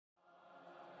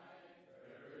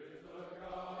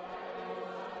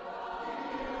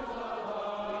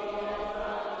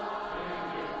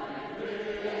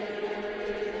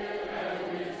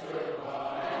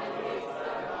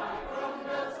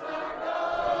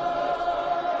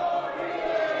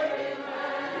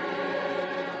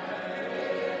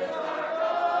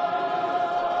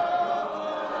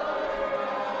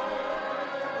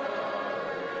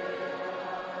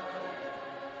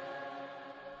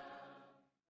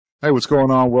Hey, what's going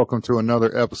on? Welcome to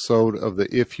another episode of the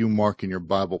If You Mark in Your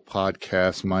Bible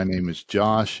podcast. My name is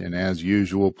Josh, and as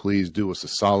usual, please do us a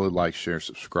solid like, share,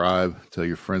 subscribe. Tell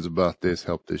your friends about this.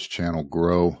 Help this channel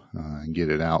grow and get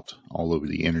it out all over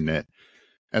the internet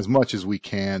as much as we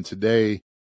can. Today,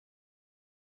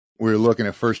 we're looking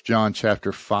at 1 John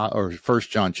chapter 5, or 1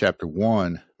 John chapter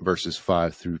 1, verses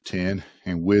 5 through 10.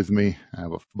 And with me, I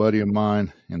have a buddy of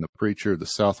mine and the preacher of the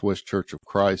Southwest Church of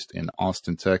Christ in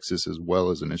Austin, Texas, as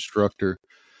well as an instructor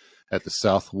at the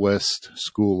Southwest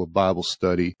School of Bible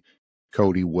Study,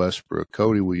 Cody Westbrook.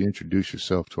 Cody, will you introduce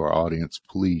yourself to our audience,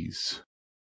 please?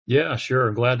 Yeah,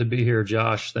 sure. Glad to be here,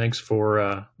 Josh. Thanks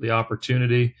for the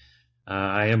opportunity.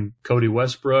 I am Cody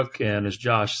Westbrook, and as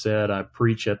Josh said, I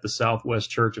preach at the Southwest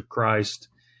Church of Christ.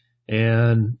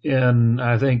 And in,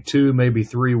 I think, 2, maybe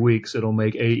 3 weeks, it'll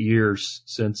make 8 years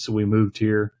since we moved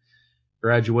here.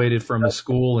 Graduated from the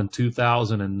school in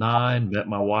 2009, met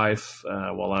my wife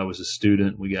while I was a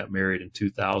student. We got married in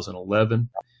 2011,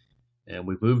 and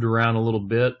we moved around a little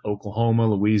bit, Oklahoma,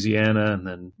 Louisiana, and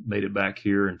then made it back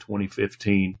here in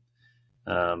 2015.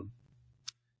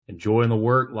 Enjoying the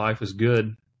work. Life is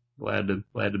good. Glad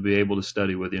to be able to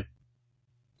study with you.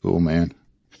 Cool, man.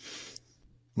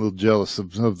 A little jealous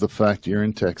of the fact you're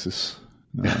in Texas.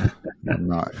 I'm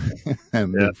not. I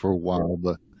haven't been for a while,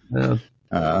 but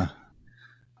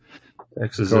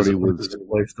Texas Cody is a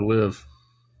place to live.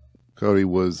 Cody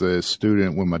was a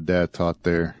student when my dad taught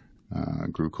there. I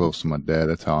grew close to my dad.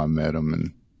 That's how I met him,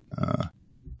 and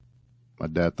my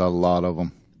dad thought a lot of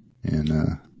him.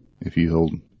 And if you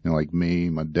hold, like me,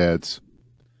 my dad's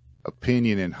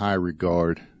opinion in high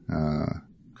regard,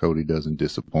 Cody doesn't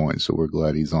disappoint, so we're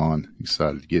glad he's on.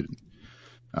 Excited to get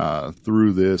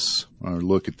through this or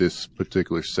look at this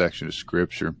particular section of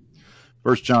scripture.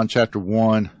 1 John chapter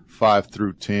 1, 5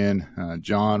 through 10.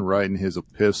 John writing his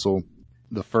epistle,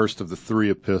 the first of the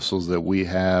 3 epistles that we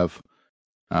have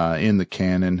in the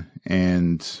canon.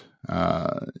 And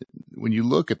when you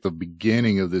look at the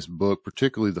beginning of this book,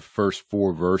 particularly the first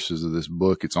 4 verses of this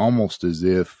book, it's almost as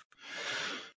if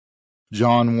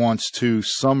John wants to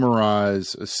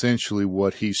summarize essentially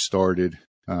what he started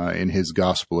in his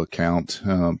gospel account,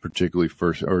 particularly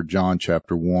John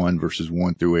chapter 1, verses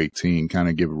 1 through 18, kind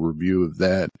of give a review of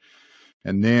that.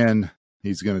 And then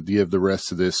he's going to give the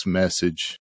rest of this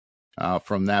message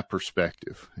from that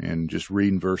perspective. And just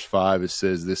reading verse 5, it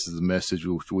says, "This is the message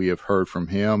which we have heard from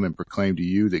him and proclaim to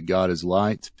you, that God is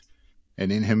light, and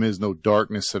in him is no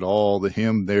darkness at all." The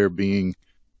him there being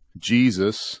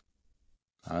Jesus.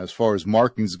 As far as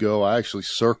markings go, I actually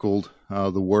circled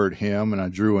the word him, and I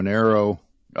drew an arrow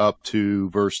up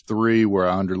to verse 3 where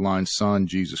I underlined Son,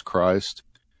 Jesus Christ.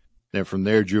 Then from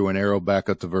there, drew an arrow back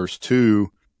up to verse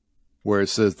 2 where it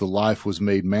says the life was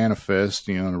made manifest,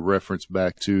 in a reference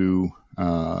back to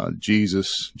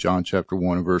Jesus, John chapter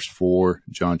 1 and verse 4,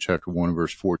 John chapter 1 and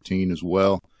verse 14 as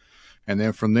well. And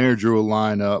then from there, drew a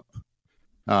line up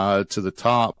to the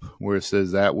top where it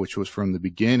says that which was from the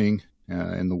beginning,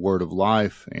 in the word of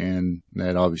life, and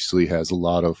that obviously has a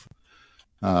lot of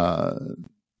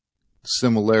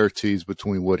similarities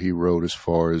between what he wrote as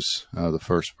far as the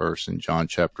first verse in John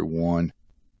chapter 1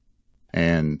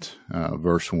 and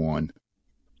verse 1,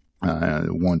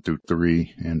 1 through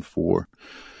 3 and 4.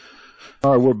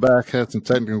 All right, we're back. Had some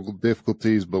technical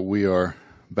difficulties, but we are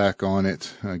back on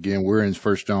it. Again, we're in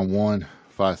 1 John 1,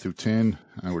 5 through 10,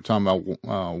 and we're talking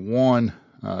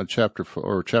about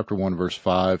chapter 1, verse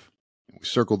 5. We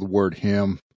circled the word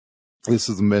him. This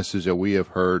is the message that we have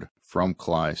heard from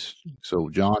Christ. So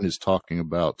John is talking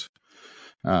about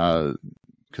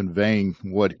conveying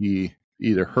what he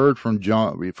either heard from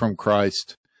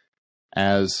Christ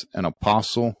as an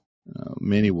apostle.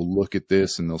 Many will look at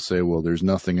this and they'll say, well, there's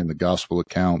nothing in the gospel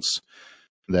accounts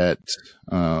that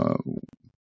a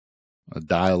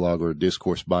dialogue or a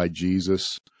discourse by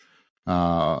Jesus.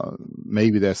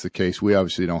 Maybe that's the case. We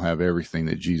obviously don't have everything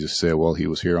that Jesus said while he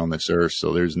was here on this earth,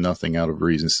 so there's nothing out of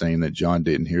reason saying that John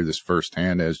didn't hear this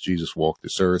firsthand as Jesus walked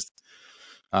this earth.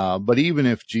 But even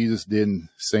if Jesus didn't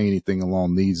say anything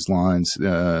along these lines,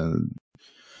 the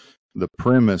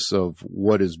premise of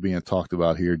what is being talked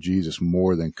about here, Jesus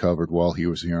more than covered while he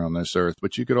was here on this earth.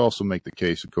 But you could also make the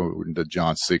case, according to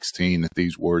John 16, that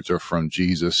these words are from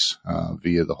Jesus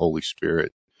via the Holy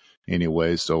Spirit.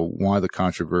 Anyway, so why the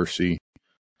controversy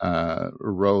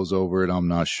arose over it, I'm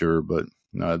not sure, but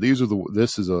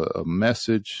this is a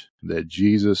message that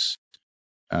Jesus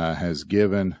has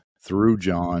given through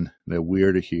John that we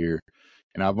are to hear.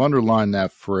 And I've underlined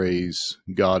that phrase,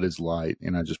 God is light,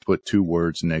 and I just put 2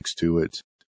 words next to it,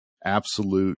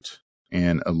 absolute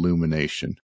and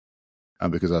illumination,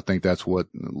 because I think that's what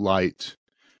light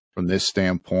from this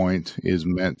standpoint is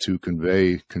meant to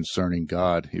convey concerning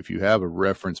God. If you have a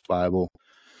reference Bible,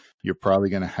 you're probably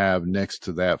going to have next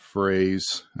to that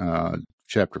phrase,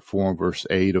 chapter 4 and verse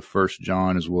 8 of 1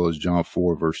 John, as well as John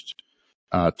 4 verse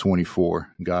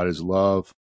 24. God is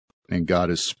love and God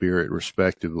is spirit,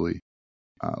 respectively,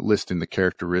 listing the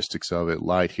characteristics of it.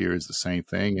 Light here is the same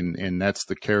thing, and that's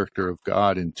the character of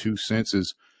God in two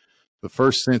senses. The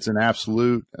first sense in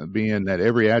absolute being that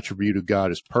every attribute of God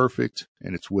is perfect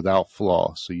and it's without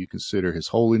flaw. So you consider his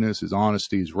holiness, his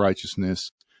honesty, his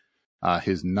righteousness,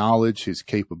 his knowledge, his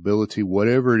capability,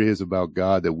 whatever it is about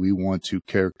God that we want to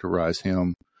characterize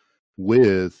him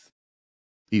with,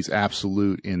 he's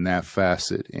absolute in that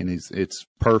facet, and it's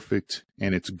perfect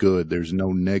and it's good. There's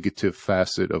no negative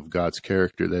facet of God's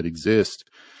character that exists.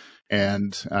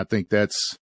 And I think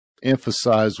that's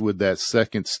emphasized with that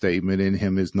second statement, in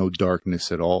him is no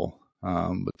darkness at all.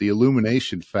 But the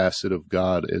illumination facet of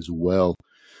God as well,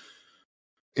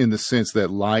 in the sense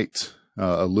that light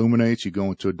illuminates. You go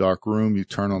into a dark room, you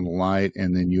turn on the light,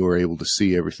 and then you are able to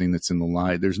see everything that's in the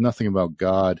light. There's nothing about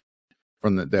God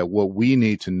from that what we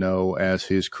need to know as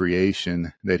his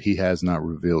creation that he has not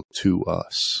revealed to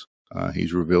us.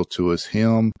 He's revealed to us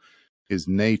him, his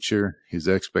nature, his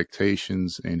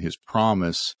expectations, and his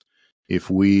promise, if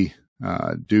we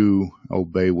do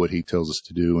obey what he tells us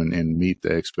to do and meet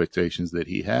the expectations that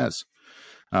he has.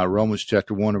 Romans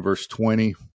chapter 1 and verse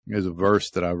 20 is a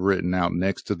verse that I've written out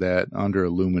next to that under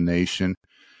illumination,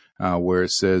 where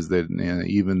it says that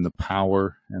even the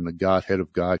power and the Godhead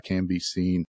of God can be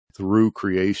seen through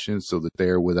creation, so that they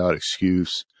are without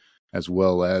excuse, as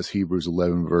well as Hebrews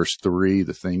 11 verse 3,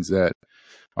 the things that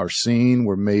are seen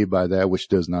were made by that which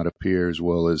does not appear, as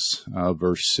well as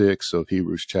verse 6 of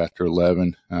Hebrews chapter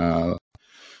 11, that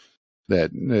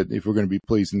if we're going to be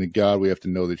pleasing to God, we have to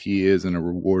know that he is and a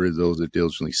rewarder of those that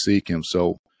diligently seek him.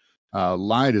 So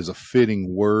light is a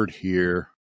fitting word here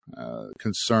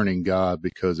concerning God,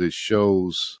 because it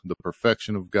shows the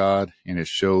perfection of God, and it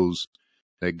shows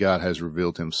that God has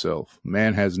revealed himself.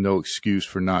 Man has no excuse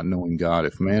for not knowing God.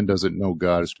 If man doesn't know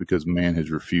God, it's because man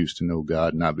has refused to know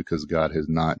God, not because God has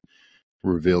not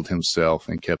revealed himself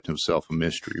and kept himself a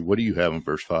mystery. What do you have in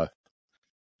verse 5?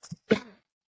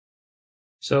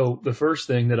 So the first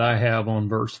thing that I have on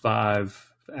verse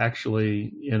 5,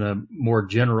 actually in a more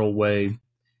general way,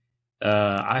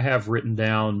 I have written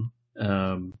down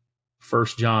 1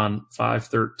 John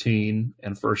 5:13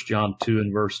 and 1 John 2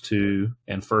 and verse 2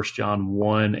 and 1 John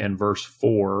 1 and verse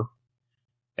 4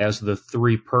 as the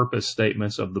three purpose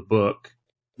statements of the book.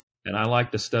 And I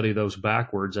like to study those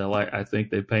backwards. I think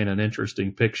they paint an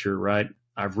interesting picture, right?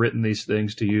 I've written these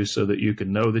things to you so that you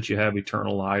can know that you have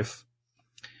eternal life.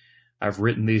 I've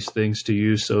written these things to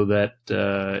you so that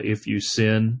if you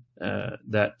sin,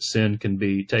 that sin can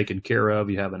be taken care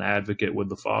of. You have an advocate with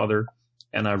the Father.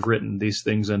 And I've written these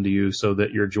things unto you so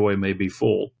that your joy may be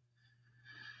full.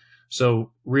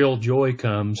 So real joy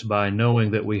comes by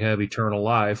knowing that we have eternal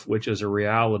life, which is a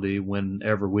reality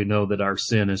whenever we know that our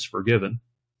sin is forgiven.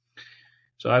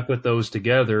 So I put those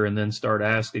together and then start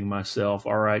asking myself,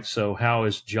 all right, so how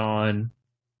is John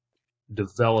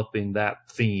developing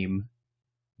that theme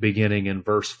beginning in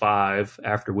verse 5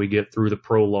 after we get through the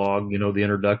prologue, the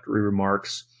introductory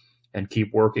remarks, and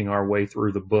keep working our way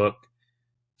through the book?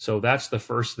 So that's the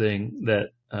first thing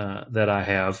that I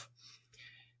have.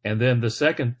 And then the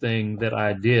second thing that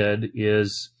I did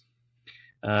is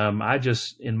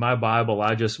in my Bible,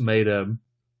 I just made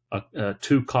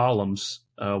two columns,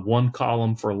 one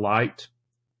column for light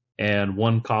and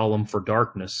one column for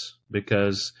darkness,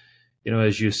 because,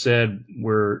 as you said,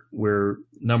 we're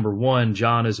number one,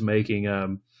 John is making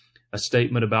a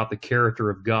statement about the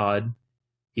character of God.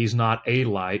 He's not a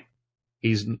light.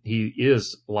 He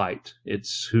is light.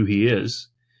 It's who he is,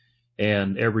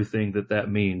 and everything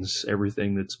that means,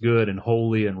 everything that's good and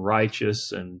holy and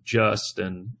righteous and just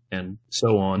and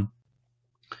so on.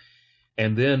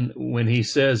 And then when he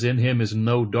says in him is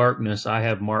no darkness, I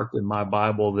have marked in my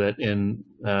Bible that in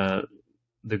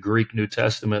the Greek New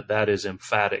Testament, that is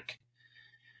emphatic.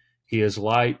 He is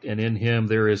light, and in him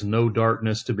there is no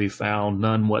darkness to be found,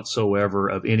 none whatsoever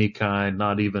of any kind,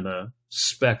 not even a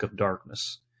speck of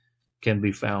darkness can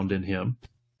be found in him.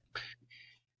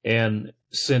 And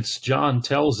since John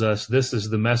tells us this is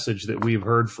the message that we've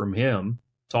heard from him,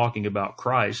 talking about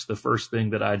Christ, the first thing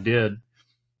that I did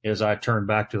is I turned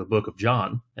back to the book of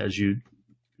John, as you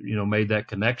made that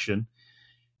connection,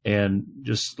 and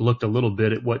just looked a little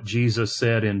bit at what Jesus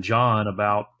said in John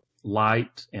about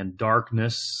light and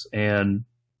darkness, and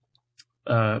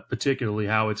particularly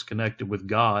how it's connected with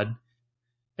God.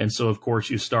 And so, of course,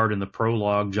 you start in the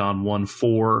prologue, John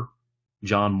 1:4,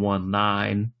 John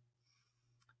 1:9,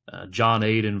 John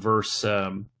 8 and verse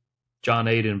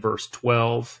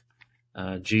 12,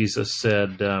 Jesus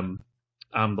said,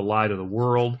 I'm the light of the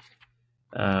world.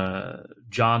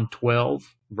 John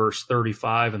 12, verse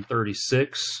 35 and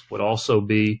 36 would also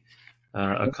be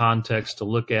a context to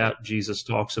look at. Jesus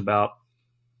talks about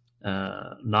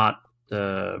that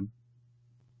the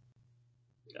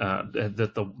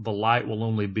light will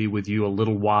only be with you a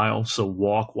little while, so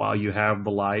walk while you have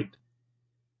the light.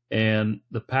 And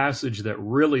the passage that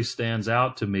really stands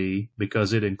out to me,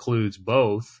 because it includes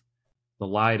both the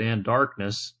light and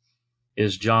darkness,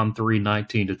 is John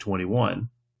 3:19 to 21,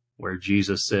 where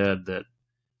Jesus said that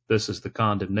this is the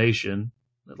condemnation,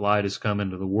 that light has come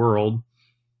into the world,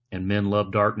 and men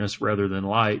love darkness rather than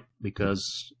light,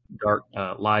 because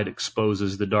light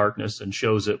exposes the darkness and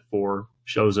shows it for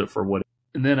what it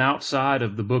is. And then outside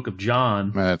of the book of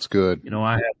John, that's good.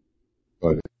 I have.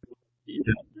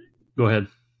 Go ahead.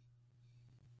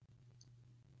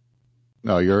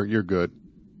 No, you're good.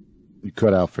 You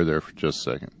cut out for there for just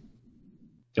a second.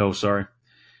 Oh, sorry.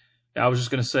 I was just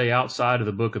going to say, outside of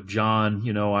the book of John,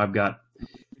 I've got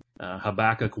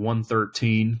Habakkuk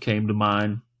 1:13 came to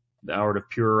mind. Thou art of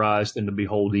purer eyes than to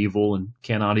behold evil, and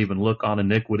cannot even look on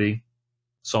iniquity.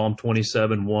 Psalm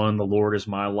 27:1, the Lord is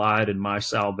my light and my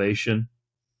salvation.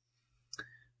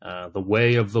 The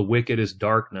way of the wicked is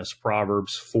darkness,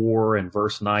 Proverbs 4 and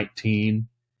verse 19.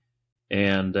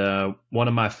 And one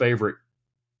of my favorite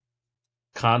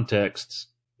contexts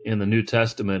in the New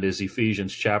Testament is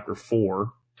Ephesians chapter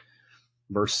 4,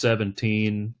 verse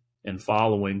 17 and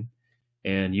following.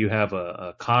 And you have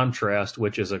a contrast,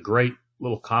 which is a great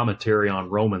little commentary on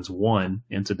Romans 1,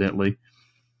 incidentally.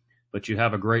 But you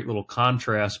have a great little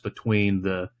contrast between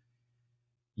the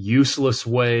useless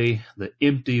way, the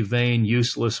empty, vain,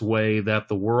 useless way that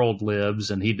the world lives,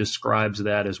 and he describes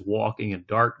that as walking in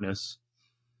darkness,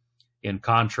 in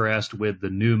contrast with the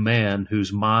new man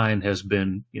whose mind has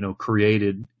been,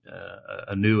 created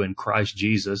anew in Christ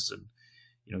Jesus. And,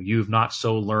 you've not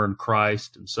so learned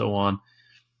Christ, and so on.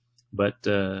 But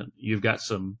you've got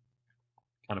some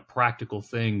kind of practical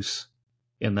things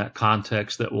in that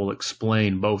context that will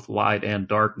explain both light and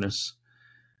darkness.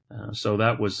 So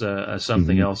that was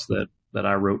something else that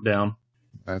I wrote down.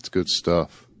 That's good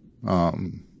stuff.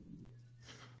 And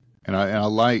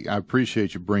I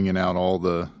appreciate you bringing out all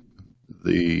the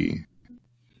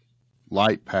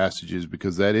light passages,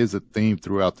 because that is a theme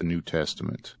throughout the New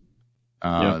Testament.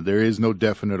 There is no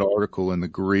definite article in the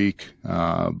Greek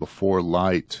before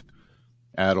light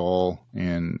at all,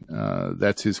 and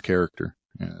that's his character.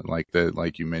 Like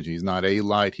you mentioned, he's not a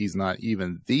light, he's not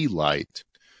even the light,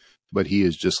 but he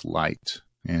is just light.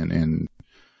 And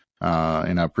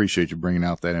I appreciate you bringing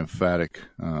out that emphatic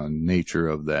nature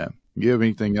of that. You have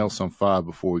anything else on 5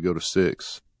 before we go to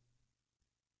 6?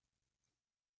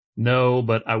 No,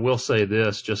 but I will say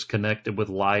this, just connected with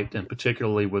light, and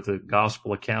particularly with the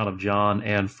gospel account of John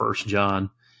and 1 John.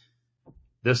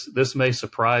 This may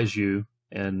surprise you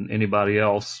and anybody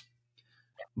else,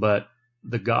 but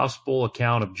the gospel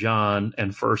account of John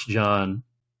and 1 John,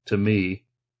 to me,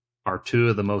 are two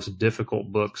of the most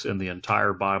difficult books in the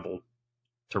entire Bible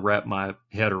to wrap my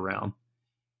head around.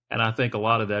 And I think a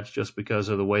lot of that's just because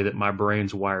of the way that my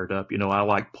brain's wired up. I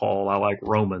like Paul, I like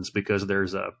Romans, because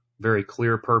there's a very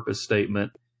clear purpose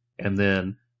statement, and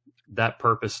then that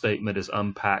purpose statement is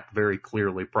unpacked very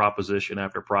clearly, proposition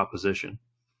after proposition.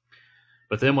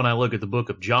 But then when I look at the book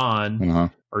of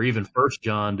John, or even 1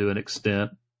 John to an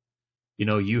extent,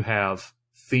 you have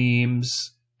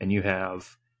themes and you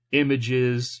have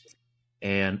images,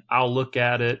 and I'll look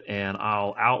at it and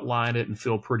I'll outline it and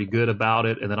feel pretty good about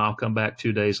it, and then I'll come back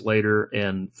 2 days later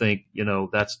and think,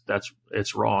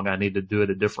 it's wrong. I need to do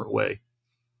it a different way.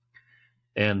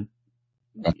 And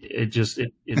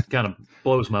it kind of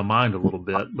blows my mind a little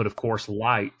bit. But of course,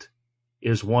 light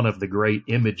is one of the great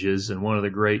images and one of the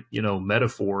great,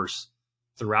 metaphors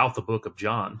throughout the book of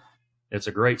John. It's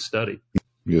a great study.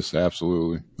 Yes,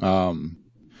 absolutely.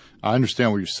 I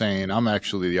understand what you're saying. I'm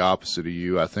actually the opposite of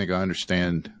you. I think I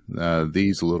understand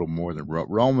these a little more than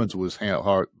Romans was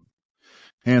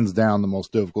hands down the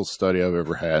most difficult study I've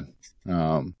ever had.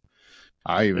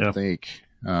 I even think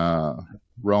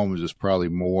Romans is probably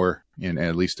more,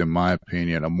 at least in my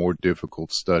opinion, a more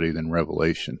difficult study than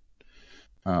Revelation,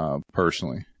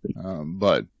 personally.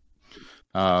 But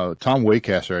Tom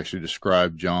Waycaster actually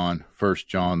described 1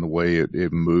 John, the way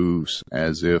it moves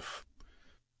as if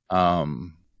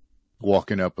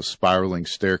walking up a spiraling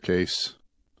staircase,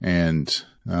 and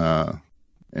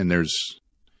there's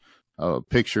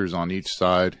pictures on each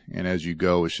side, and as you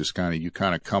go, it's just you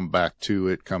come back to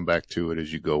it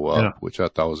as you go up, which I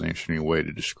thought was an interesting way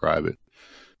to describe it.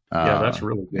 Yeah, that's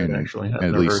really good, And actually. I've at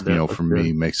never least, heard that. for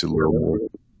me, makes it a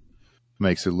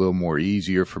little more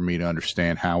easier for me to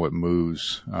understand how it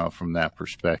moves from that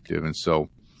perspective. And so,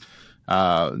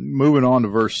 moving on to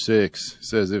verse 6, it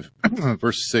says, if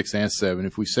verse 6 and 7,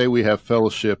 if we say we have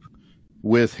fellowship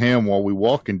with him while we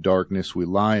walk in darkness, we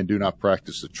lie and do not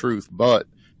practice the truth. But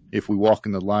if we walk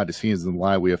in the light as he is in the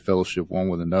light, we have fellowship one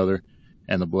with another,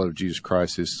 and the blood of Jesus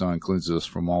Christ, his son, cleanses us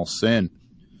from all sin.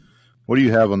 What do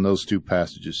you have on those two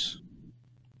passages?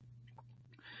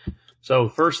 So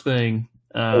first thing,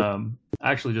 I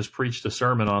actually just preached a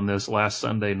sermon on this last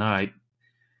Sunday night,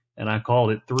 and I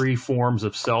called it 3 Forms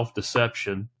of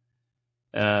Self-Deception.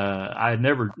 I had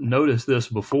never noticed this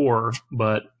before,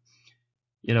 but,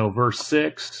 verse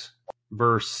 6,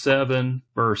 verse 7,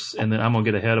 and then I'm going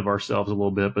to get ahead of ourselves a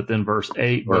little bit, but then verse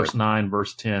 8, Right. verse 9,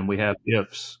 verse 10, we have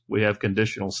ifs, we have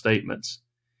conditional statements.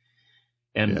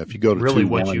 And if you go to really 2,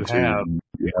 what 1, you 2, have,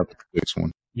 you have the 6th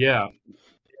one. yeah,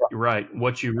 you're right.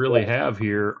 What you really have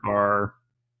here are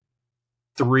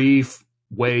 3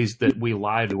 ways that we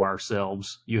lie to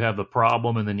ourselves. You have the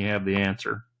problem, and then you have the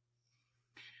answer.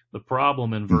 The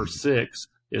problem in verse 6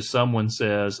 is someone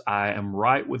says, I am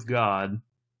right with God,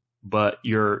 but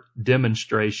your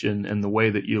demonstration and the way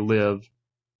that you live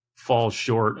falls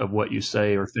short of what you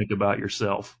say or think about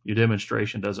yourself. Your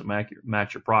demonstration doesn't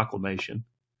match your proclamation.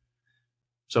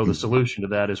 So the solution to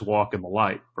that is walk in the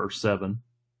light, verse 7.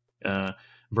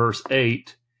 Verse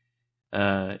 8,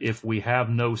 if we have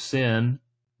no sin,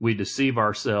 we deceive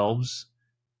ourselves.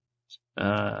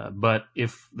 But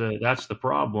if that's the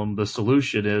problem, the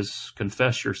solution is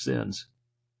confess your sins.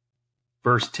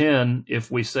 Verse 10,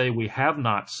 if we say we have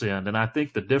not sinned, and I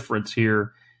think the difference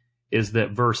here is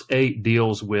that verse 8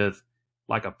 deals with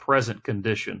like a present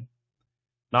condition.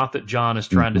 Not that John is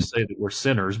trying to say that we're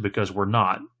sinners, because we're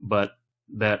not, but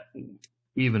that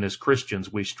even as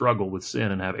Christians, we struggle with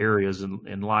sin and have areas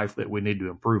in life that we need to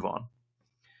improve on.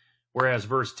 Whereas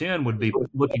verse 10 would be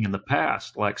looking in the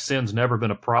past, like sin's never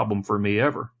been a problem for me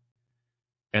ever.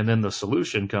 And then the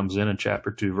solution comes in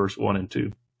chapter 2, verse 1 and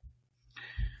 2.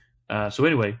 So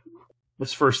anyway,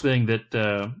 that's the first thing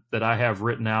that I have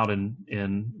written out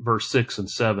in verse 6 and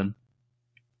 7.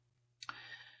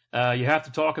 You have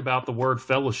to talk about the word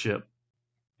fellowship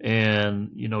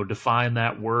and, define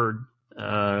that word,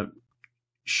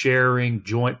 sharing,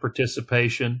 joint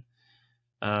participation,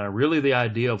 really the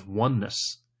idea of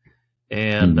oneness.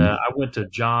 And I went to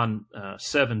John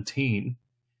 17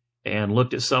 and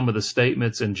looked at some of the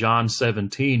statements in John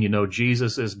 17.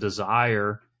 Jesus'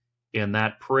 desire in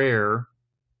that prayer,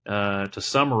 to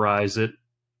summarize it,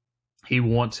 he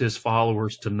wants his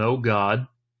followers to know God,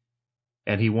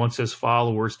 and he wants his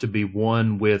followers to be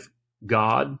one with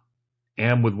God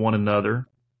and with one another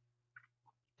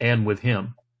and with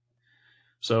him.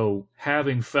 So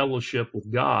having fellowship with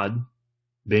God,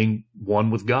 being one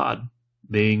with God,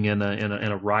 being in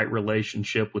a right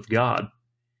relationship with God.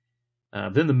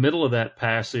 Then the middle of that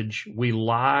passage, we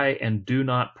lie and do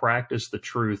not practice the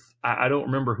truth. I don't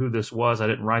remember who this was. I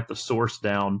didn't write the source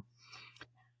down,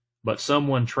 but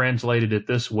someone translated it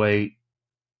this way: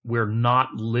 we're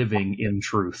not living in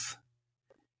truth.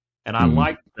 And I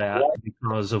like that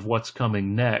because of what's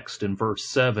coming next in verse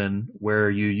 7, where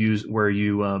you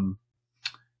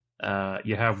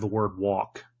have the word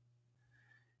walk.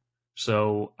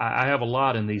 So I have a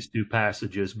lot in these 2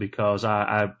 passages because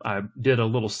I did a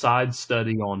little side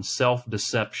study on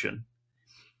self-deception.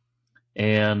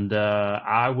 And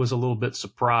I was a little bit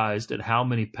surprised at how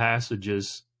many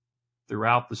passages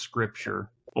throughout the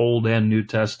Scripture, Old and New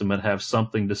Testament, have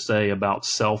something to say about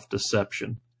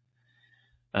self-deception.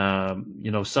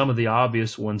 Some of the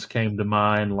obvious ones came to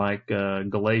mind, like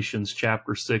Galatians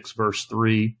chapter 6, verse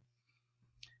 3.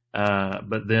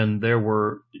 But then there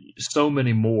were so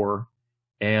many more,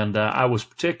 and I was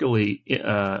particularly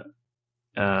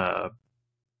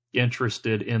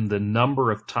interested in the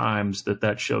number of times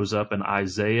that shows up in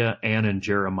Isaiah and in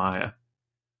Jeremiah.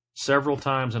 Several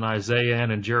times in Isaiah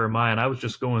and in Jeremiah, and I was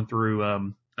just going through.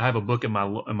 I have a book in my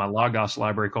Logos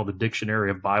library called the Dictionary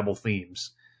of Bible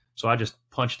Themes. So I just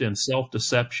punched in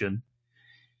self-deception.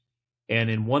 And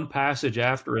in one passage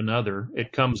after another,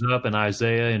 it comes up in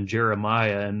Isaiah and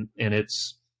Jeremiah, and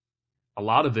it's a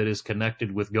lot of it is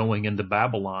connected with going into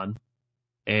Babylon.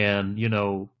 And,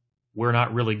 we're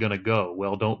not really going to go.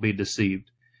 Well, don't be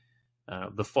deceived.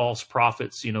 The false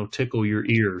prophets, tickle your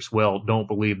ears. Well, don't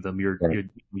believe them.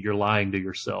 You're lying to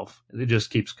yourself. It just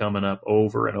keeps coming up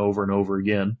over and over and over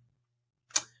again.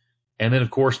 And then,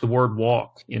 of course, the word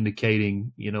walk,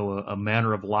 indicating, a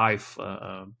manner of life,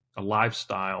 a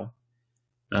lifestyle.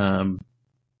 You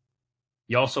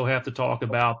also have to talk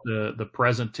about the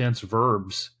present tense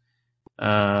verbs.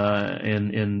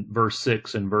 in verse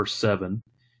 6 and verse 7.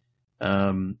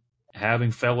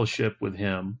 Having fellowship with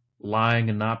him, lying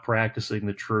and not practicing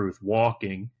the truth,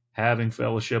 walking, having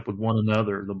fellowship with one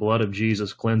another, the blood of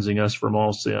Jesus cleansing us from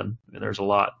all sin. And there's a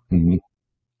lot. Mm-hmm.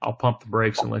 I'll pump the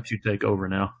brakes and let you take over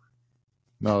now.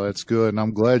 No, that's good. And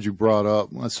I'm glad you brought up.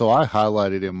 So I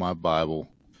highlighted in my Bible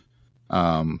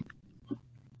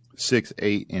 6,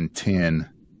 8, and 10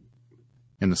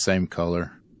 in the same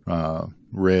color,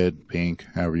 red, pink,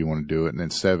 however you want to do it. And then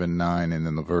 7, 9, and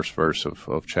then the verse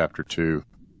of chapter 2,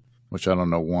 which I don't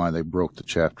know why they broke the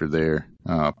chapter there.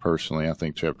 Personally, I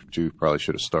think chapter 2 probably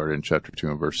should have started in chapter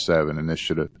 2 and verse 7, and this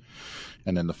should have,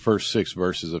 and then the first 6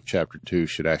 verses of chapter 2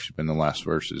 should actually have been the last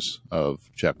verses of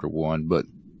chapter 1, but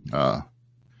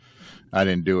I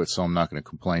didn't do it, so I'm not going to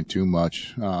complain too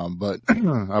much. But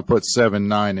I put 7,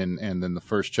 9, and then the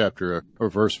first chapter or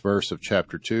verse of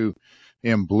chapter 2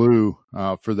 in blue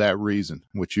for that reason,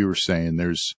 which you were saying.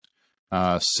 There's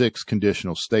 6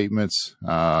 conditional statements.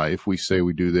 If we say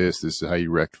we do this, this is how you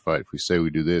rectify it. If we say we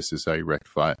do this, this is how you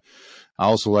rectify it. I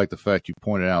also like the fact you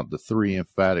pointed out the 3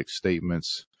 emphatic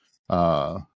statements,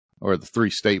 or the 3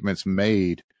 statements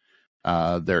made.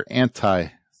 They're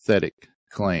antithetic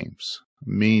claims,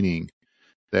 meaning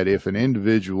that if an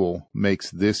individual makes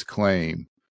this claim,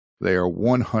 they are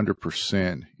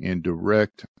 100% in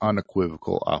direct,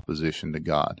 unequivocal opposition to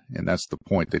God. And that's the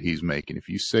point that he's making. If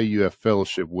you say you have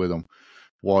fellowship with him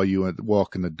while you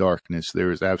walk in the darkness, there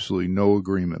is absolutely no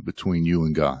agreement between you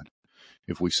and God.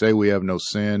 If we say we have no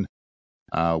sin,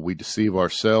 we deceive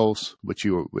ourselves,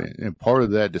 and part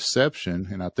of that deception,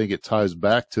 and I think it ties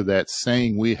back to that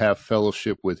saying we have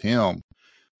fellowship with him,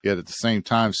 yet at the same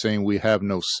time saying we have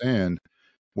no sin.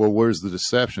 Well, where's the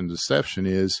deception? The deception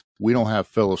is we don't have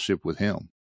fellowship with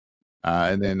him.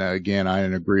 And then again, I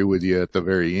agree with you at the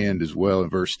very end as well in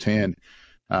verse 10.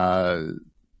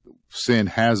 Sin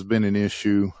has been an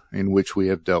issue in which we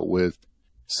have dealt with.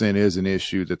 Sin is an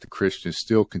issue that the Christian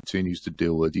still continues to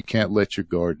deal with. You can't let your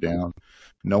guard down.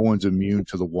 No one's immune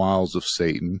to the wiles of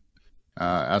Satan.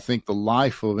 I think the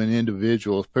life of an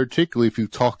individual, particularly if you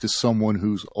talk to someone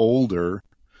who's older,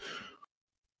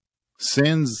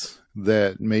 sins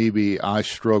that maybe I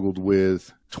struggled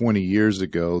with 20 years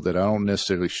ago that I don't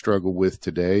necessarily struggle with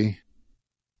today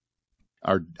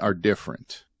are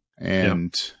different.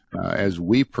 And as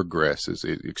we progress, as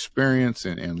experience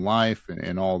and life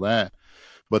and all that,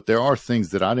 but there are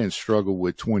things that I didn't struggle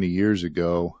with 20 years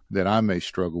ago that I may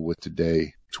struggle with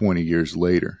today, 20 years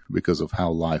later, because of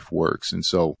how life works. And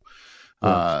so,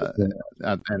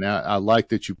 I like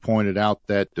that you pointed out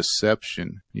that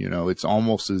deception. You know, it's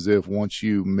almost as if once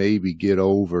you maybe get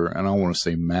over, and I don't want to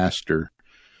say master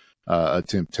a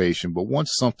temptation, but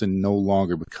once something no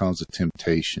longer becomes a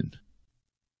temptation,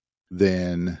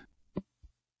 then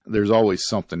there's always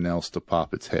something else to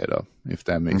pop its head up, if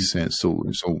that makes sense. So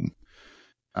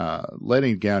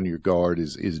letting down your guard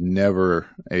is never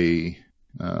a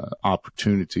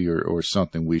opportunity or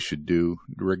something we should do,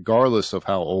 regardless of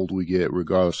how old we get,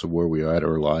 regardless of where we are at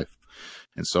our life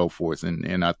and so forth.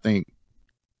 And I think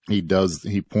he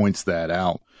points that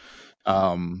out.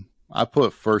 I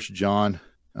put 1 John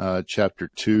chapter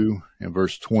 2 and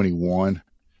verse 21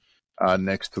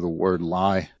 next to the word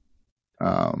lie,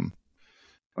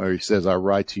 where he says, I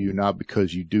write to you not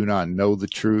because you do not know the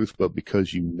truth, but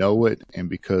because you know it, and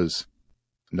because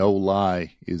no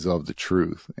lie is of the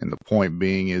truth. And the point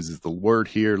being is the word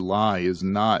here, lie, is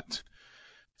not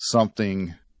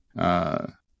something,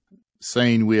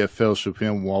 saying we have fellowship with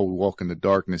him while we walk in the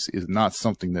darkness is not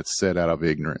something that's said out of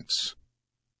ignorance.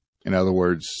 In other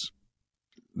words,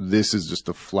 this is just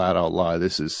a flat out lie.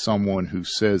 This is someone who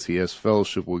says he has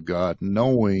fellowship with God,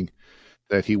 knowing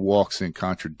that he walks in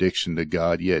contradiction to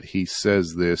God, yet he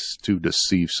says this to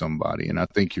deceive somebody. And I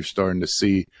think you're starting to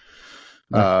see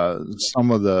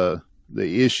some of the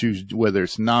issues, whether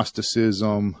it's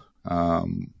Gnosticism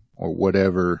or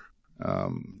whatever,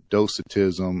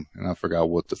 Docetism, and I forgot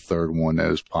what the third one that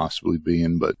is possibly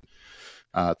being, but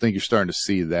I think you're starting to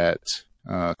see that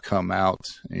come out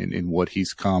in what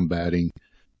he's combating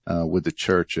with the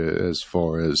church as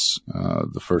far as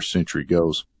the first century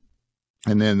goes.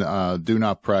 And then do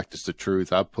not practice the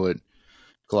truth. I put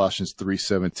Colossians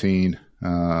 3:17,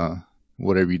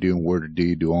 whatever you do in word or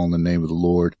deed, do all in the name of the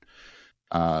Lord.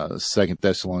 2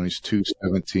 Thessalonians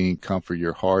 2:17, comfort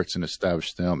your hearts and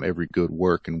establish them every good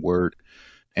work and word.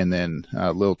 And then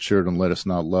little children, let us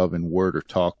not love in word or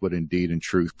talk, but in deed and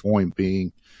truth. Point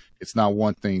being, it's not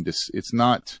one thing it's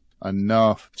not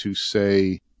enough to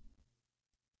say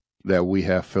that we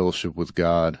have fellowship with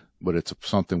God, but it's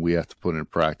something we have to put in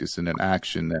practice, and an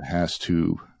action that has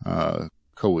to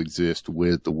coexist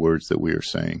with the words that we are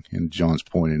saying. And John's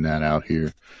pointing that out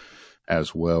here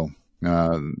as well.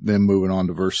 Then moving on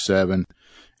to verse 7,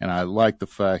 and I like the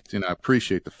fact, and I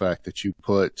appreciate the fact that you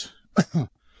put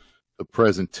the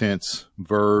present tense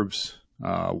verbs.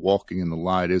 Walking in the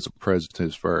light is a present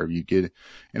tense verb. You get it.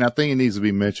 And I think it needs to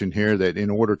be mentioned here that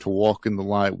in order to walk in the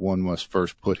light, one must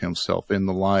first put himself in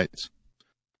the light.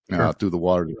 Sure. Through the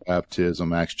water of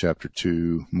baptism, Acts chapter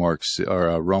 2,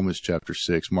 Romans chapter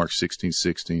 6, Mark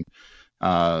 16:16.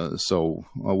 So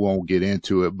I won't get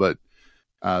into it, but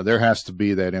there has to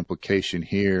be that implication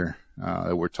here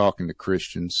that we're talking to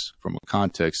Christians from a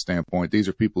context standpoint. These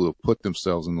are people who have put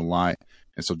themselves in the light.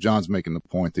 And so John's making the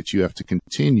point that you have to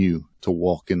continue to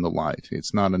walk in the light.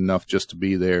 It's not enough just to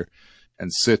be there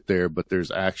and sit there, but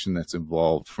there's action that's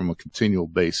involved from a continual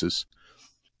basis.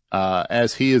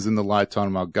 As he is in the light,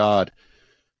 talking about God.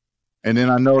 And then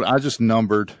I just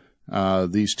numbered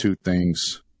these two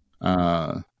things,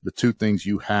 the two things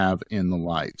you have in the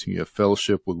light. You have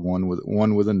fellowship with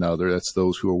one with another. That's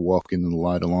those who are walking in the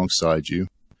light alongside you.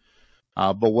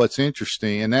 But what's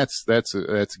interesting, and that's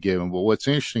a given, but what's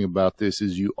interesting about this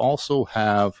is you also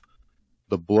have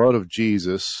the blood of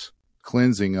Jesus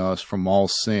cleansing us from all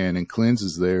sin, and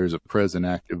cleanses there is a present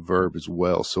active verb as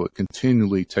well. So it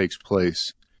continually takes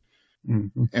place.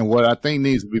 Mm-hmm. And what I think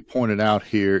needs to be pointed out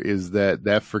here is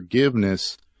that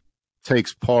forgiveness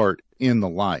takes part in the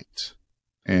light.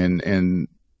 And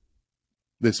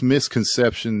this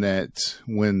misconception that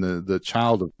when the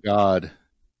child of God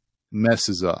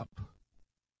messes up,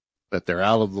 that they're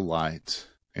out of the light,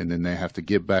 and then they have to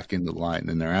get back in the light, and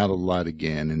then they're out of the light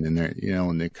again, and then they're,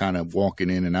 and they're kind of walking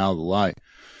in and out of the light.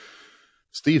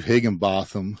 Steve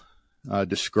Higginbotham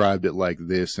described it like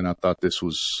this, and I thought this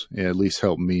was at least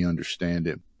helped me understand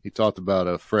it. He talked about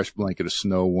a fresh blanket of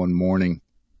snow one morning,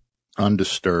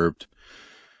 undisturbed,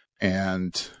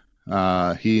 and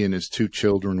he and his two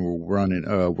children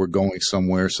were going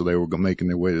somewhere, so they were making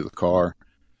their way to the car.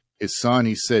 His son,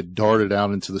 he said, darted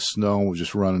out into the snow and was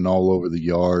just running all over the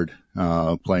yard,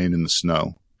 playing in the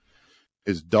snow.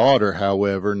 His daughter,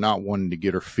 however, not wanting to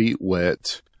get her feet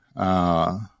wet,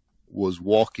 was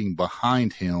walking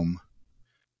behind him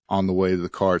on the way to the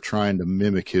car, trying to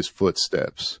mimic his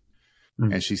footsteps.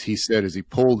 Mm-hmm. And he said, as he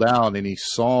pulled out and he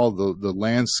saw the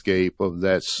landscape of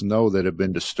that snow that had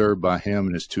been disturbed by him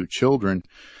and his two children,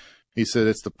 he said,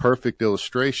 it's the perfect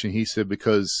illustration. He said,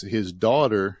 because his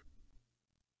daughter,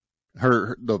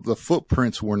 the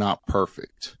footprints were not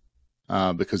perfect,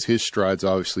 because his stride's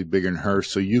obviously bigger than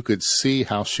hers. So you could see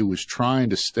how she was trying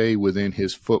to stay within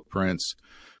his footprints,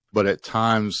 but at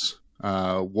times,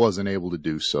 wasn't able to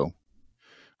do so.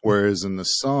 Whereas in the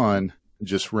son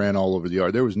just ran all over the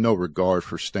yard. There was no regard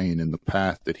for staying in the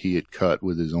path that he had cut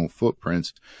with his own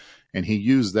footprints. And he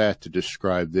used that to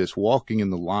describe this. Walking in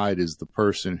the light is the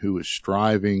person who is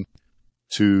striving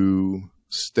to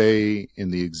stay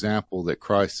in the example that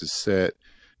Christ has set,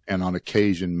 and on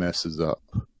occasion messes up,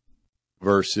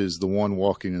 versus the one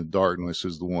walking in darkness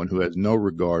is the one who has no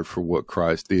regard for what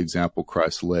the example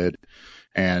Christ led,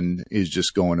 and is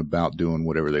just going about doing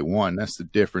whatever they want. And that's the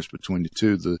difference between the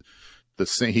two.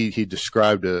 He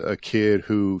described a kid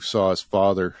who saw his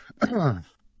father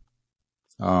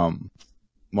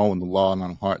mowing the lawn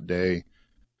on a hot day,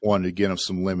 wanted to get him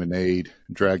some lemonade,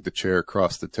 dragged the chair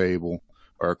across the table,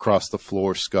 or across the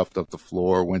floor, scuffed up the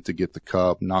floor, went to get the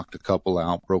cup, knocked a couple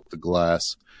out, broke the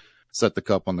glass, set the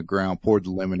cup on the ground, poured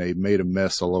the lemonade, made a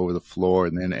mess all over the floor.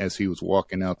 And then as he was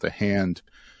walking out to hand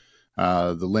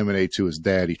the lemonade to his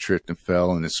dad, he tripped and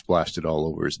fell and it splashed it all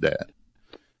over his dad.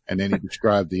 And then he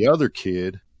described the other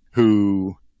kid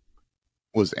who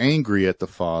was angry at the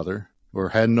father, or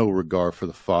had no regard for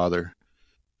the father,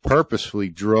 purposefully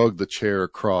dragged the chair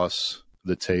across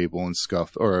the table and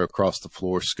across the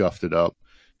floor, scuffed it up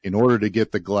in order to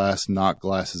get the glass, knocked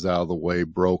glasses out of the way,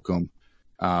 broke them,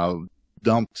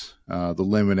 dumped the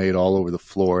lemonade all over the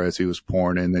floor as he was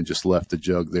pouring it, and then just left the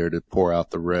jug there to pour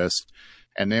out the rest,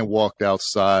 and then walked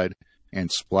outside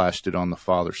and splashed it on the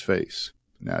father's face.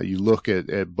 Now, you look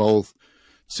at both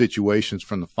situations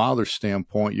from the father's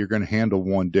standpoint, you're going to handle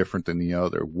one different than the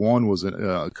other. One was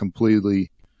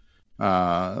completely,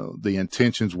 the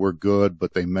intentions were good,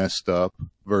 but they messed up,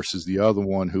 versus the other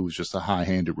one who was just a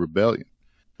high-handed rebellion.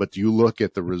 But you look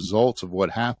at the results of what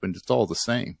happened, it's all the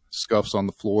same. Scuffs on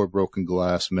the floor, broken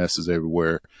glass, messes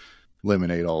everywhere,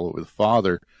 lemonade all over the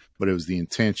father, but it was the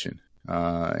intention.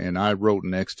 And I wrote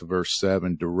next to verse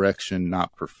 7, direction,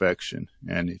 not perfection.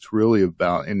 And it's really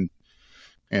about, and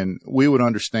we would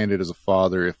understand it as a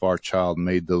father if our child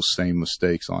made those same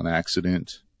mistakes on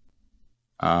accident.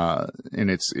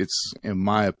 And it's, in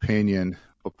my opinion,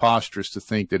 preposterous to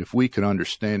think that if we could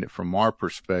understand it from our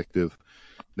perspective,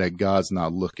 that God's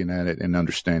not looking at it and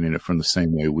understanding it from the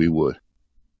same way we would.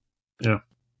 Yeah.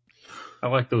 I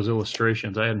like those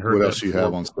illustrations. I hadn't heard what that else before. You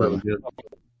have on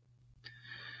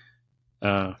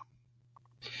 7?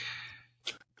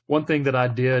 One thing that I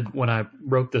did when I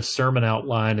wrote this sermon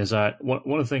outline is one of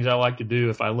the things I like to do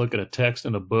if I look at a text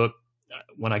in a book,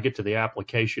 when I get to the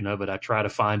application of it, I try to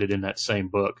find it in that same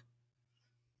book.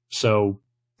 So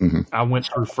I went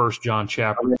through 1 John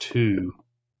chapter 2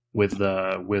 with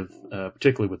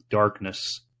particularly with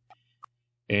darkness,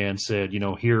 and said,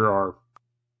 here are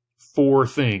 4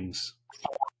 things.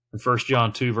 In 1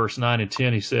 John 2, verse 9 and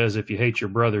 10, he says, if you hate your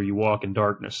brother, you walk in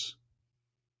darkness.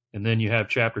 And then you have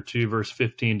chapter 2, verse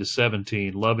 15 to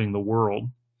 17, loving the world.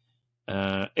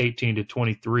 18 to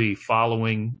 23,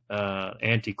 following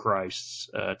antichrists.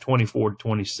 24 to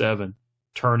 27,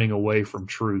 turning away from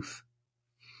truth.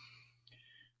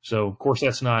 So, of course,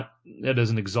 that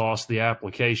doesn't exhaust the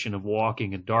application of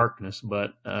walking in darkness,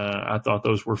 but I thought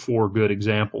those were 4 good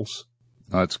examples.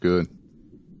 That's good.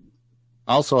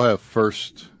 I also have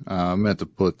I meant to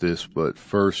put this, but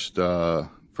first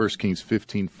Kings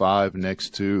 15:5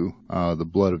 next to the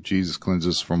blood of Jesus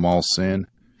cleanses from all sin,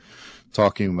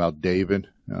 talking about David.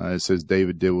 It says,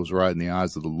 David did what was right in the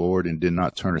eyes of the Lord and did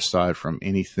not turn aside from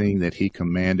anything that he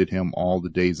commanded him all the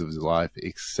days of his life,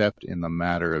 except in the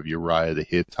matter of Uriah the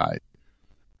Hittite.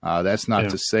 That's not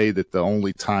to say that the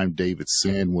only time David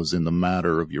sinned was in the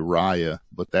matter of Uriah,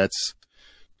 but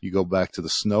you go back to the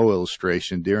snow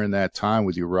illustration. During that time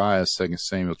with Uriah, 2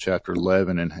 Samuel chapter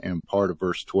 11 and part of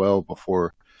verse 12,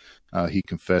 before he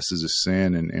confesses his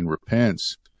sin and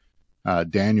repents,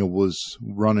 Daniel was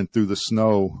running through the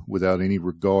snow without any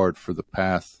regard for the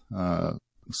path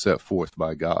set forth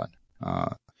by God.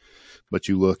 But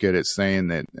you look at it saying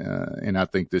that, and I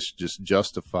think this just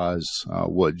justifies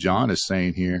what John is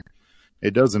saying here.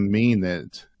 It doesn't mean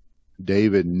that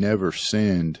David never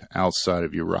sinned outside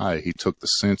of Uriah. He took the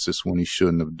census when he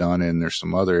shouldn't have done it, and there's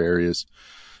some other areas.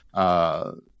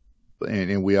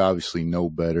 And we obviously know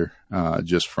better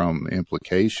just from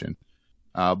implication.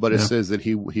 But it says that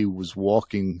he was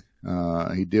walking,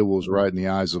 he did what was right in the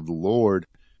eyes of the Lord,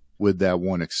 with that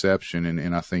one exception,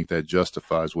 and I think that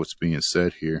justifies what's being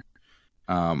said here.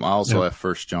 I also have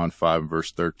 1 John 5,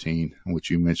 verse 13, which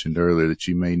you mentioned earlier, that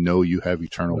you may know you have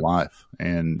eternal life.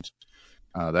 And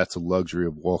that's a luxury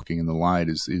of walking in the light,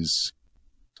 is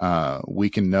we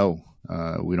can know.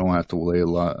 We don't have to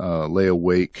lay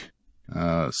awake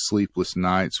sleepless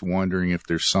nights wondering if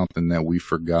there's something that we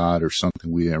forgot or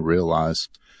something we didn't realize,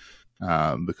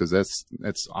 because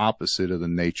that's opposite of the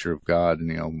nature of God.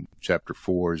 And chapter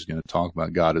 4 is going to talk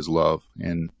about God as love,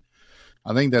 and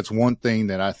I think that's one thing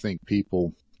that I think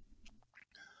people,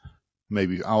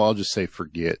 maybe I'll just say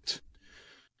forget,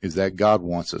 is that God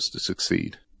wants us to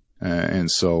succeed.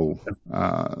 And so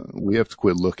we have to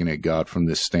quit looking at God from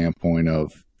this standpoint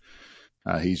of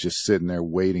he's just sitting there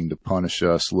waiting to punish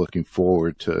us, looking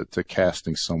forward to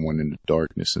casting someone into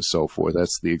darkness and so forth.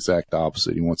 That's the exact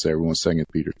opposite. He wants everyone, 2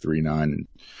 Peter 3:9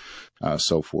 and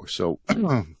so forth. So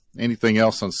anything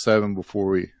else on 7 before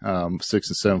we 6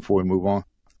 and 7 before we move on?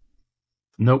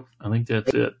 Nope, I think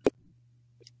that's it.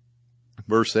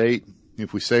 Verse 8,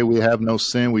 if we say we have no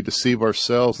sin, we deceive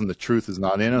ourselves and the truth is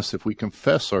not in us. If we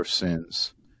confess our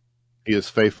sins, he is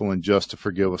faithful and just to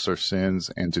forgive us our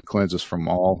sins and to cleanse us from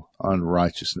all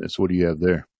unrighteousness. What do you have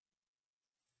there?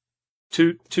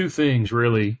 Two things,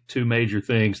 really, 2 major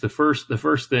things. The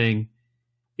first thing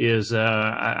is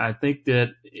I think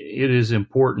that it is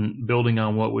important, building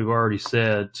on what we've already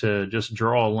said, to just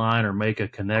draw a line or make a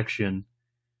connection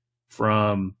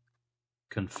from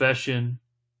confession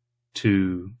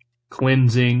to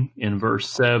cleansing in verse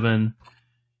 7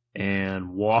 and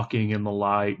walking in the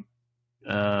light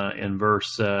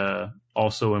also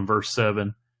in verse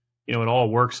 7. It all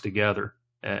works together,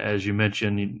 as you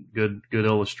mentioned. Good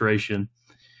illustration.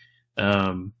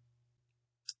 But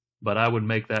I would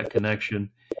make that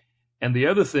connection. And the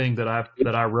other thing that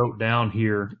I wrote down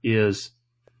here is,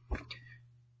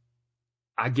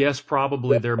 I guess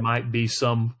probably there might be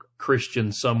some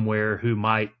Christian somewhere who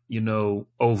might,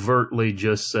 overtly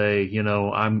just say,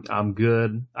 I'm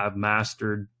good. I've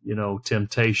mastered,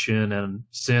 temptation, and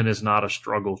sin is not a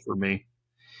struggle for me.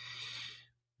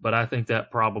 But I think that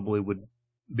probably would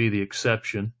be the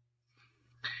exception.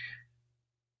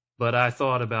 But I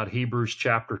thought about Hebrews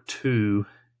chapter 2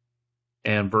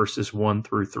 and verses 1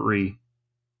 through 3,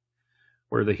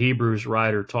 where the Hebrews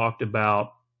writer talked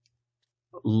about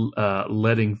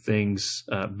letting things,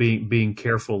 being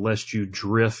careful lest you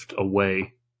drift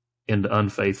away into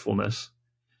unfaithfulness.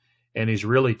 And he's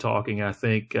really talking, I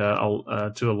think, to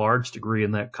a large degree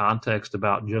in that context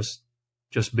about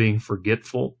just being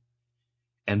forgetful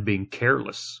and being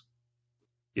careless.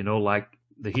 Like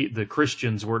the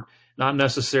Christians were not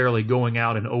necessarily going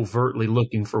out and overtly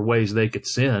looking for ways they could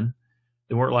sin.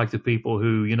 They weren't like the people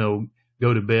who,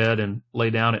 go to bed and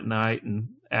lay down at night and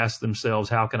ask themselves,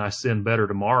 how can I sin better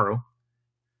tomorrow?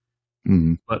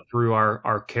 Mm-hmm. But through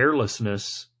our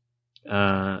carelessness,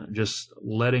 just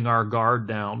letting our guard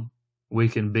down, we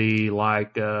can be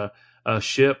like a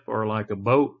ship or like a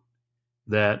boat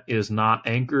that is not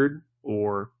anchored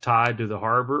or tied to the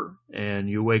harbor, and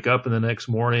you wake up in the next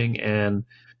morning and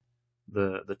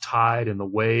the tide and the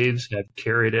waves have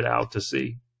carried it out to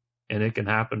sea, and it can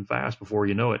happen fast before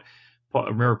you know it.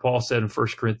 Remember, Paul said in 1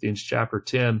 Corinthians chapter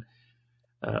 10,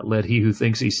 let he who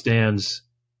thinks he stands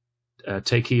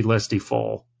take heed lest he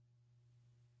fall.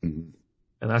 Mm-hmm.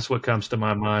 And that's what comes to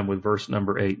my mind with verse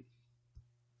number 8.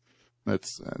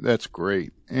 That's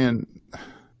great. And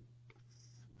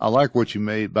I like what you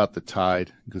made about the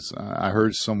tide, because I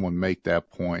heard someone make that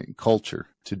point. Culture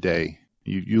today,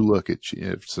 you look at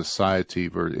society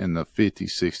in the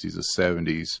 50s, 60s, or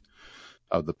 70s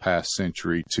of the past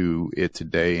century to it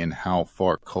today, and how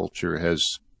far culture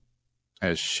has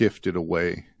shifted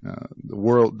away.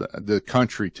 The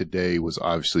country today was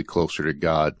obviously closer to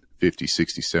God 50,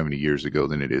 60, 70 years ago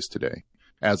than it is today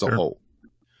as a whole.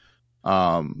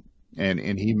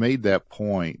 And he made that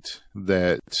point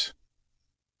that,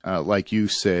 like you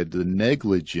said, the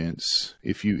negligence,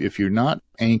 if you're not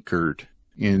anchored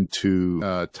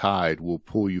into tide, will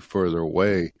pull you further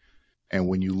away. And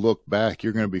when you look back,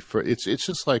 you're going to be, it's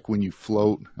just like when you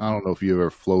float. I don't know if you ever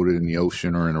floated in the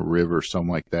ocean or in a river or something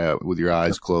like that with your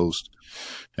eyes closed.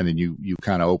 And then you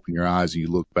kind of open your eyes and you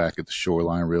look back at the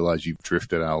shoreline and realize you've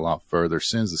drifted out a lot further.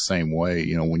 Sin's the same way,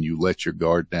 when you let your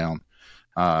guard down.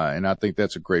 And I think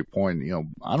that's a great point.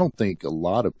 I don't think a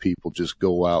lot of people just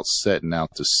go out setting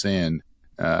out to sin.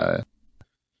 When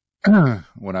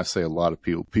I say a lot of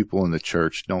people in the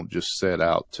church don't just set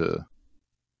out to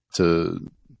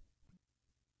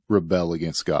rebel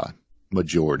against God,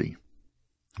 majority.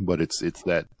 But it's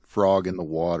that frog in the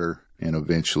water, and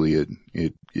eventually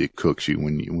it cooks you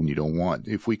when you don't want.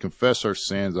 If we confess our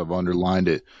sins, I've underlined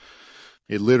it.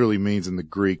 It literally means in the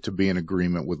Greek to be in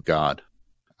agreement with God.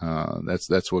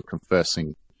 That's what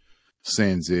confessing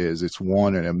sins is. It's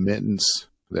one, an admittance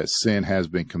that sin has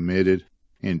been committed,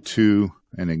 and two,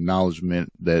 an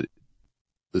acknowledgement that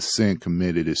the sin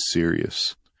committed is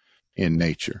serious in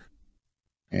nature.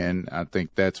 And I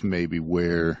think that's maybe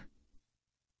where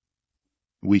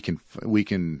we can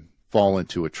fall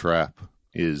into a trap,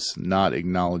 is not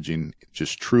acknowledging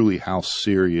just truly how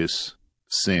serious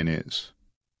sin is.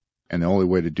 And the only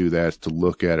way to do that is to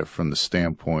look at it from the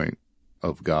standpoint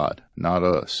of God, not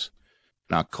us,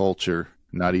 not culture,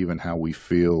 not even how we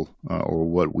feel or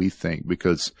what we think,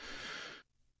 because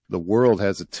the world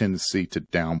has a tendency to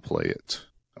downplay it.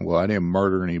 Well, I didn't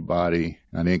murder anybody.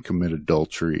 I didn't commit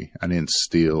adultery. I didn't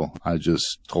steal. I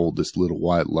just told this little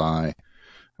white lie,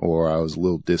 or I was a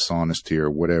little dishonest here,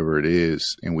 or whatever it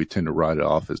is. And we tend to write it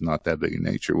off as not that big in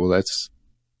nature. Well, that's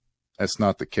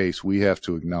not the case. We have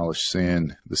to acknowledge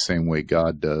sin the same way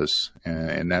God does.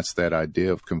 And that's that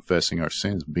idea of confessing our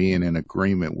sins, being in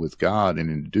agreement with God. And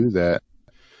to do that,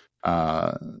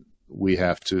 we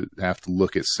have to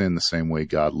look at sin the same way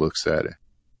God looks at it.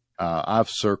 I've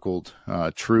circled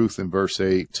truth in verse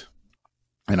 8,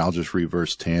 and I'll just read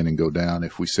verse 10 and go down.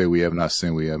 If we say we have not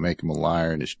sinned, we have make him a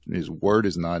liar, and his word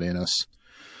is not in us.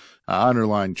 I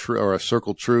underlined I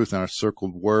circled truth, and I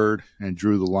circled word and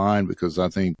drew the line, because I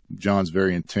think John's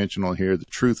very intentional here. The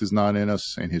truth is not in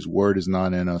us, and his word is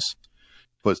not in us.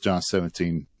 Puts John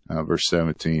 17, verse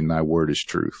 17, thy word is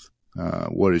truth.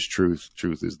 What is truth?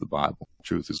 Truth is the Bible.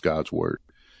 Truth is God's word.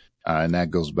 And that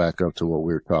goes back up to what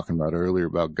we were talking about earlier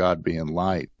about God being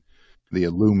light. The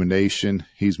illumination,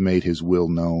 he's made his will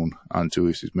known unto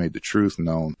us. He's made the truth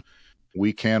known.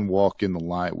 We can walk in the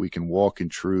light. We can walk in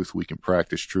truth. We can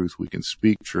practice truth. We can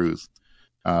speak truth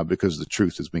because the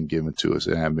truth has been given to us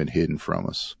and hasn't been hidden from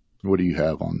us. What do you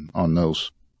have on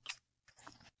those?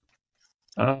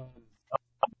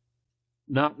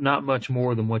 Not much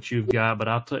more than what you've got, but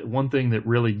I'll tell you one thing that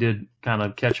really did kind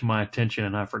of catch my attention,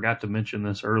 and I forgot to mention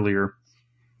this earlier.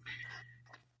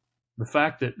 The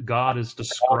fact that God is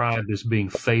described as being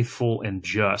faithful and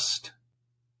just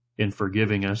in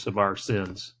forgiving us of our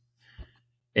sins.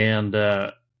 And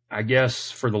I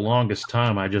guess for the longest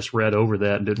time, I just read over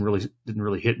that and didn't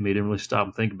really hit me, didn't really stop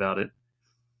and think about it.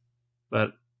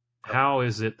 But how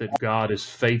is it that God is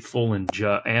faithful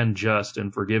and just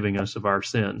in forgiving us of our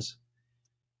sins?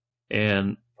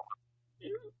 And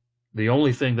the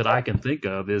only thing that I can think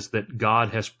of is that God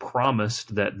has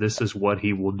promised that this is what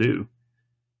he will do.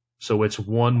 So it's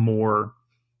one more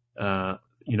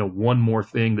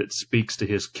thing that speaks to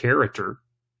his character.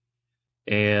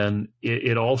 And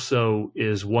it also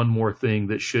is one more thing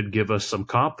that should give us some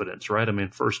confidence, right? I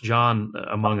mean, First John,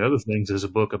 among other things, is a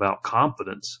book about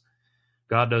confidence.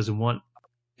 God doesn't want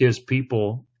his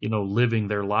people, living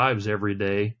their lives every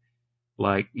day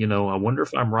like, I wonder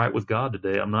if I'm right with God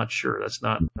today. I'm not sure. That's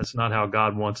not how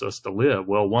God wants us to live.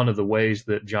 Well, one of the ways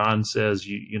that John says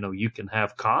you can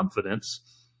have confidence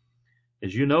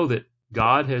is that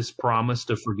God has promised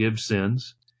to forgive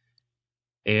sins,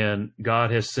 and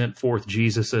God has sent forth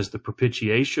Jesus as the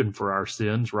propitiation for our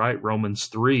sins, right? Romans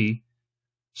 3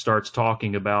 starts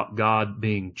talking about God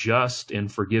being just in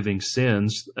forgiving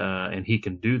sins, and he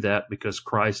can do that because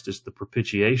Christ is the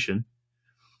propitiation.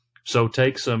 So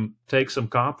take some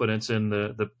confidence in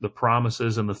the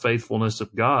promises and the faithfulness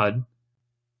of God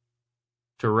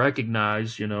to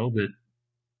recognize, that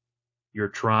you're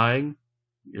trying,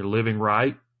 you're living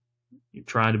right, you're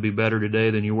trying to be better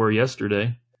today than you were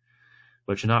yesterday,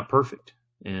 but you're not perfect.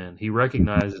 And he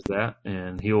recognizes that,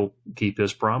 and he'll keep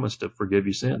his promise to forgive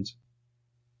you sins.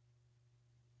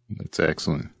 That's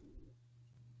excellent.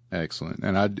 Excellent.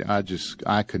 And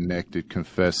I connected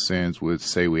confess sins with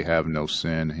say we have no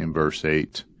sin in verse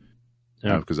 8,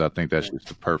 because I think that's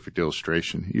just a perfect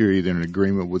illustration. You're either in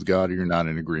agreement with God or you're not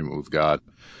in agreement with God.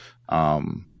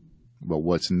 But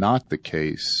what's not the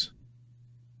case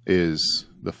is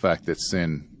the fact that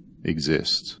sin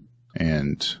exists,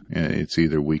 and it's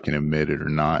either we can admit it or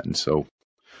not. And so,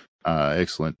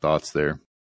 excellent thoughts there.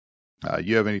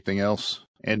 You have anything else?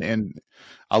 And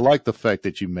I like the fact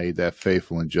that you made that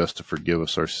faithful and just to forgive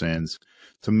us our sins.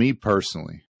 To me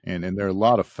personally, and there are a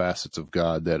lot of facets of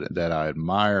God that I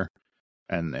admire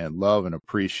and love and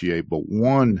appreciate, but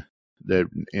one that,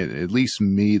 at least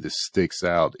me, that sticks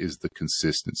out is the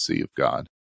consistency of God.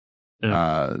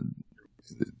 Yeah.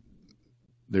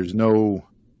 There's no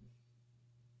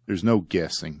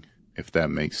guessing, if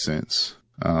that makes sense.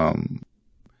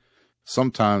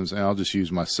 Sometimes, and I'll just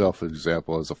use myself as an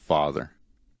example as a father.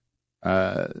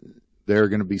 There are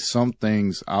going to be some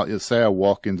things. Let's say I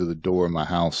walk into the door of my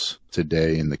house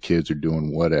today and the kids are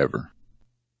doing whatever.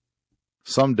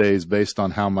 Some days, based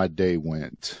on how my day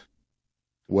went,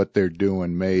 what they're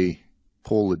doing may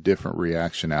pull a different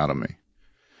reaction out of me.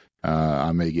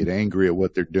 I may get angry at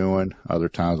what they're doing. Other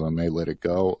times I may let it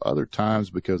go. Other times,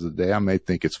 because of the day, I may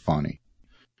think it's funny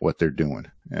what they're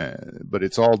doing. But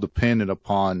it's all dependent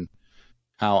upon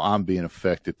how I'm being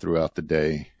affected throughout the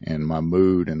day and my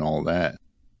mood and all that.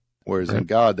 Whereas in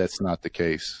God, that's not the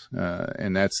case.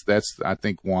 And that's, I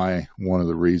think, why one of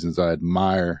the reasons I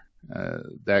admire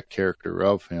that character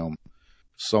of him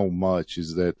so much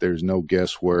is that there's no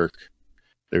guesswork.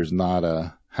 There's not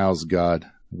a, how's God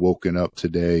woken up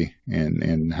today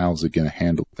and how's it going to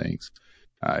handle things?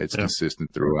 It's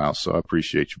consistent throughout. So I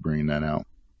appreciate you bringing that out.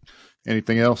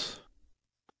 Anything else?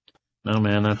 No,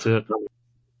 man, that's it.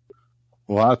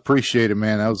 Well, I appreciate it,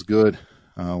 man. That was good.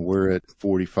 We're at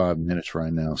 45 minutes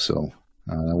right now, so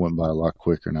that went by a lot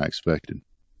quicker than I expected.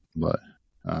 But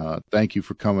thank you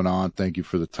for coming on. Thank you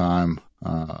for the time.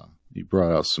 You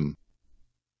brought out some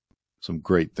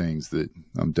great things that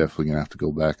I'm definitely going to have to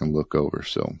go back and look over.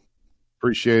 So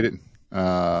appreciate it.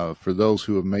 For those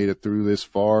who have made it through this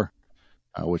far,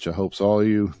 which I hope's all of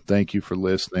you, thank you for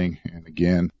listening. And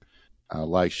again,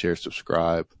 like, share,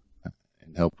 subscribe,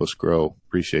 and help us grow.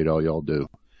 Appreciate all y'all do.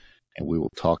 And we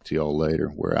will talk to y'all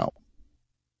later. We're out.